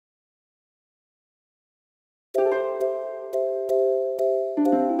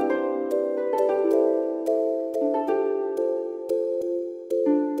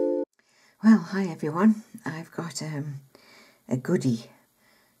Well, hi everyone. I've got a goodie,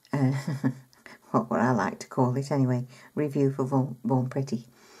 what I like to call it anyway, review for Born Pretty.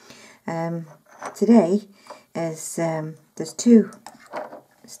 Today is there's two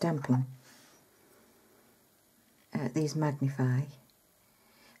stamping. These magnify,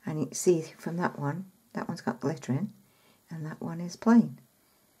 and you can see from that one's got glitter in, and that one is plain.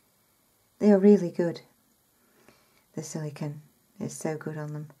 They are really good. The silicone is so good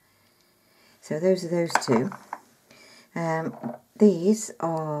on them. So those are those two. These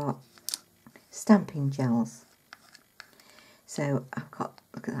are stamping gels. So I've got,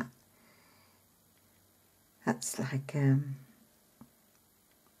 look at that. That's like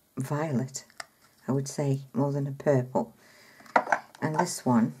violet, I would say, more than a purple. And this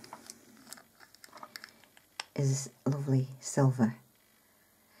one is lovely silver.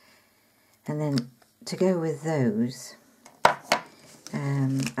 And then to go with those,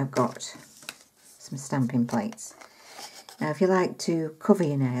 I've got some stamping plates. Now if you like to cover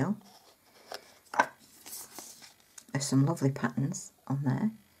your nail, there's some lovely patterns on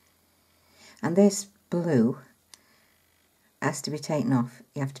there. And this blue has to be taken off.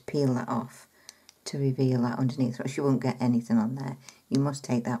 You have to peel that off to reveal that underneath, or else you won't get anything on there. You must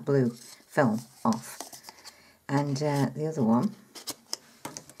take that blue film off. And the other one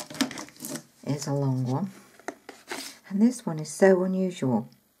is a long one. And this one is so unusual.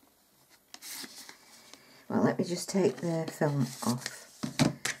 Well, let me just take the film off,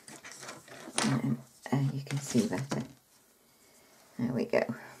 and you can see better. There we go.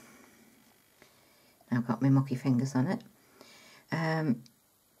 I've got my mucky fingers on it.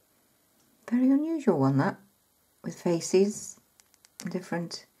 Very unusual one, that, with faces,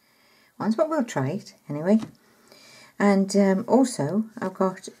 different ones, but we'll try it anyway. And also, I've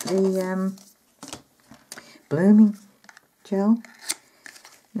got the blooming gel.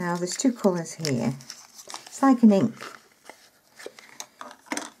 Now, there's two colours here. It's like an ink.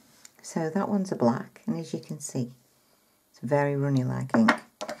 So that one's a black, and as you can see, it's very runny like ink.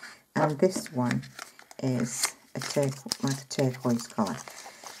 And this one is like a turquoise colour.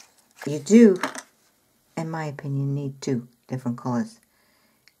 You do, in my opinion, need two different colours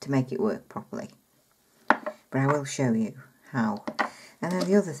to make it work properly. But I will show you how. And then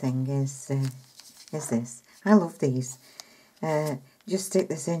the other thing is this. I love these. Just stick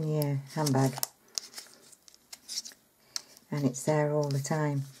this in your handbag, and it's there all the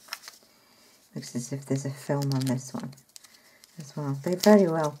time. Looks as if there's a film on this one as well. They're very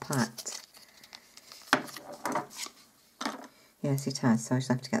well packed. Yes, it has, so I just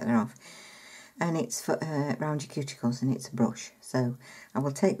have to get that off. And it's for around your cuticles, and it's a brush. So I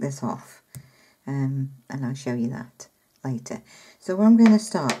will take this off, and I'll show you that later. So what I'm going to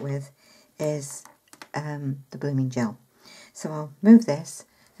start with is the blooming gel. So I'll move this,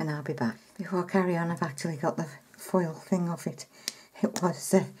 and I'll be back. Before I carry on, I've actually got the foil thing off it. It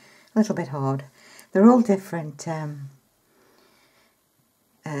was a little bit hard. They're all different,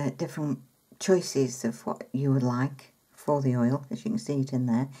 different choices of what you would like for the oil, as you can see it in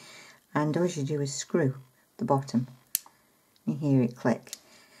there. And all you do is screw the bottom. You hear it click.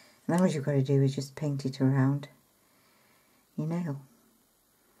 And then what you've got to do is just paint it around your nail.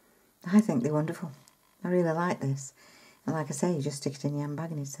 I think they're wonderful. I really like this. And like I say, you just stick it in your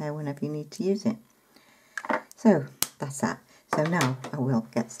handbag and it's there whenever you need to use it. So that's that. So now I will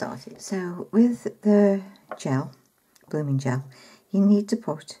get started. So with the gel, blooming gel, you need to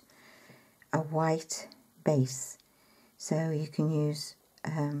put a white base. So you can use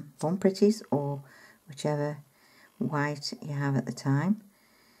Born Pretties or whichever white you have at the time.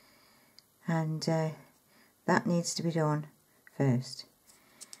 And that needs to be done first.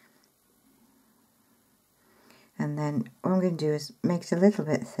 And then what I'm going to do is make it a little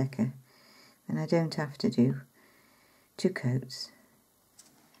bit thicker, and I don't have to do two coats,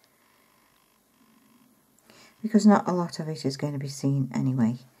 because not a lot of it is going to be seen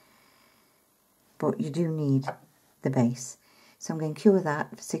anyway, but you do need the base. So I'm going to cure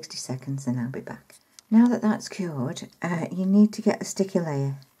that for 60 seconds and I'll be back. Now that that's cured, you need to get the sticky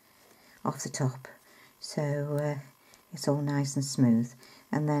layer off the top, so it's all nice and smooth,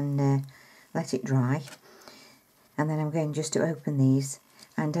 and then let it dry. And then I'm going just to open these,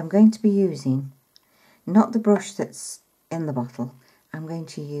 and I'm going to be using not the brush that's in the bottle. I'm going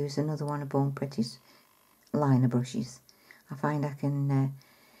to use another one of Born Pretty's liner brushes. I find I can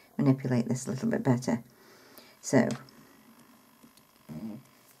manipulate this a little bit better. So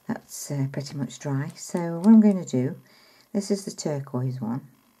that's pretty much dry. So what I'm going to do, this is the turquoise one.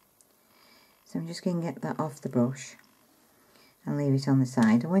 So I'm just going to get that off the brush, and leave it on the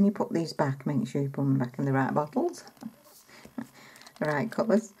side. And when you put these back, make sure you put them back in the right bottles, the right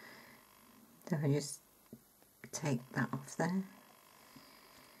colours. So I just take that off there,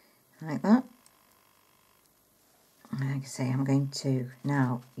 like that. And like I say, I'm going to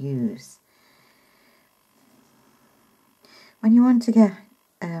now use, when you want to get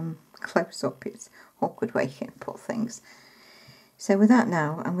close up, it's awkward way you can put things. So with that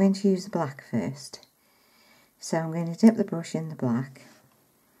now, I'm going to use the black first. So I'm going to dip the brush in the black,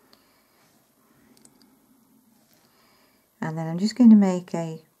 and then I'm just going to make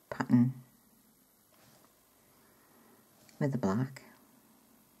a pattern with the black,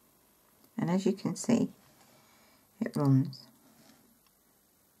 and as you can see, it runs.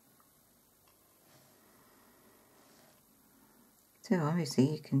 So obviously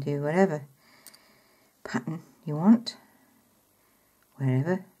you can do whatever pattern you want,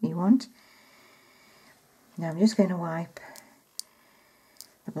 wherever you want. Now I'm just going to wipe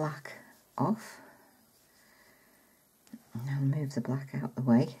the black off. Now I'll move the black out of the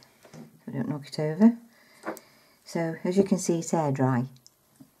way so I don't knock it over. So as you can see, it's air dry.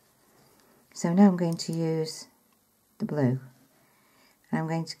 So now I'm going to use the blue, and I'm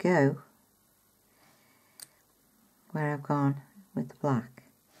going to go where I've gone with the black.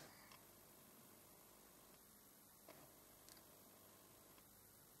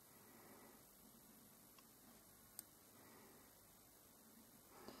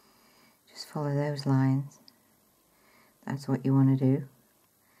 Just follow those lines. That's what you want to do.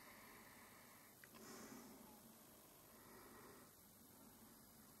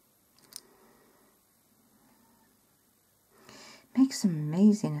 Makes some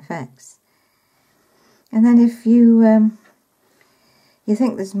amazing effects. And then if you you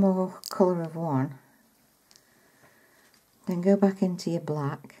think there's more colour of one, then go back into your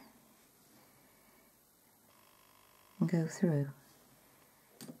black and go through.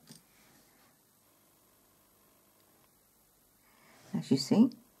 As you see,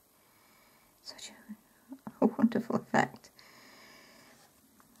 such a wonderful effect.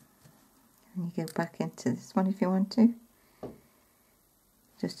 And you go back into this one if you want to,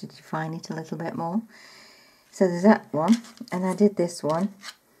 just to define it a little bit more. So there's that one, and I did this one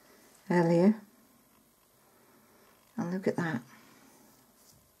earlier, and look at that.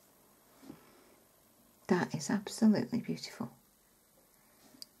 That is absolutely beautiful.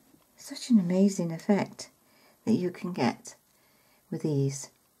 Such an amazing effect that you can get with these.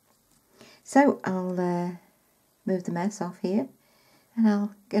 So I'll move the mess off here, and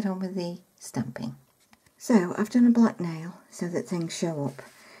I'll get on with the stamping. So I've done a black nail so that things show up.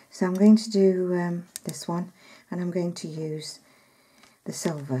 So I'm going to do this one, and I'm going to use the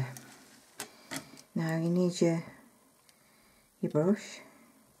silver. Now you need your brush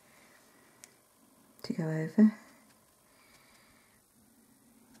to go over.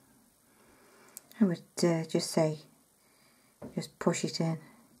 I would just say, just push it in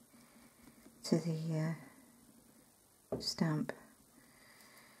to the stamp.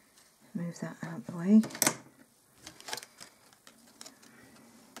 Move that out of the way.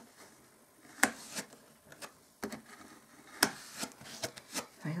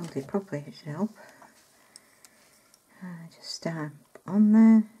 If I hold it properly, it should help. Just stamp on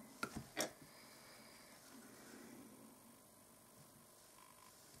there.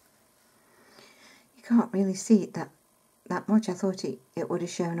 You can't really see it that much. I thought it would have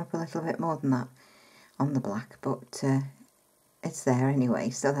shown up a little bit more than that on the black, but it's there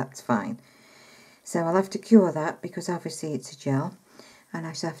anyway, so that's fine. So I'll have to cure that because obviously it's a gel, and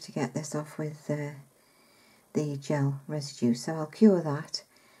I shall have to get this off with the gel residue. So I'll cure that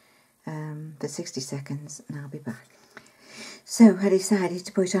for 60 seconds and I'll be back. So I decided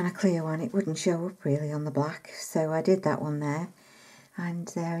to put on a clear one. It wouldn't show up really on the black, so I did that one there, and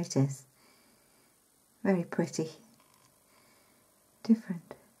there it is. Very pretty.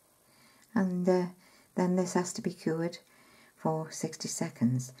 Different. And then this has to be cured for 60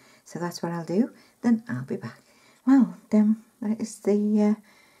 seconds. So that's what I'll do, then I'll be back. Well, then that is the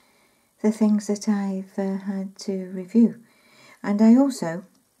things that I've had to review. And I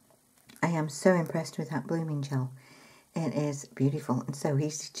am so impressed with that blooming gel. It is beautiful and so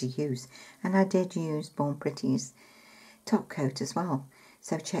easy to use. And I did use Born Pretty's top coat as well,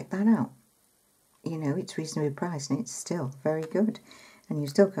 so check that out. You know, it's reasonably priced and it's still very good. And you've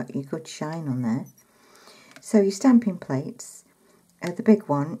still got your good shine on there. So your stamping plates, the big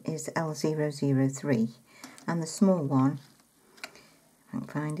one is L003 and the small one, I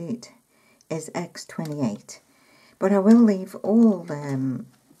can't find it, is X28. But I will leave all the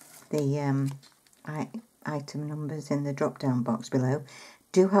item numbers in the drop down box below,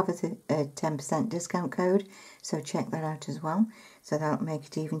 do have a 10% discount code, so check that out as well. So that'll make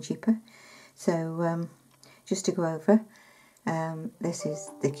it even cheaper. So just to go over, this is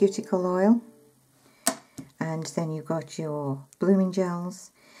the cuticle oil, and then you've got your blooming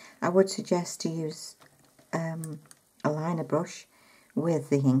gels. I would suggest to use a liner brush with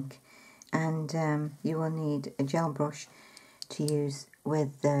the ink, and you will need a gel brush to use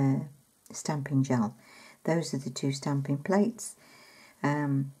with the stamping gel. Those are the two stamping plates.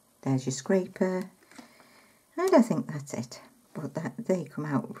 There's your scraper, and I think that's it. But they come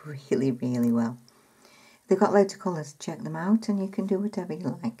out really, really well. They've got loads of colours, check them out, and you can do whatever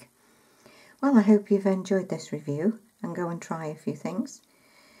you like. Well, I hope you've enjoyed this review and go and try a few things.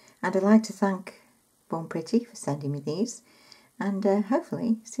 And I'd like to thank Born Pretty for sending me these, and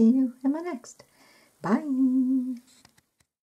hopefully see you in my next. Bye!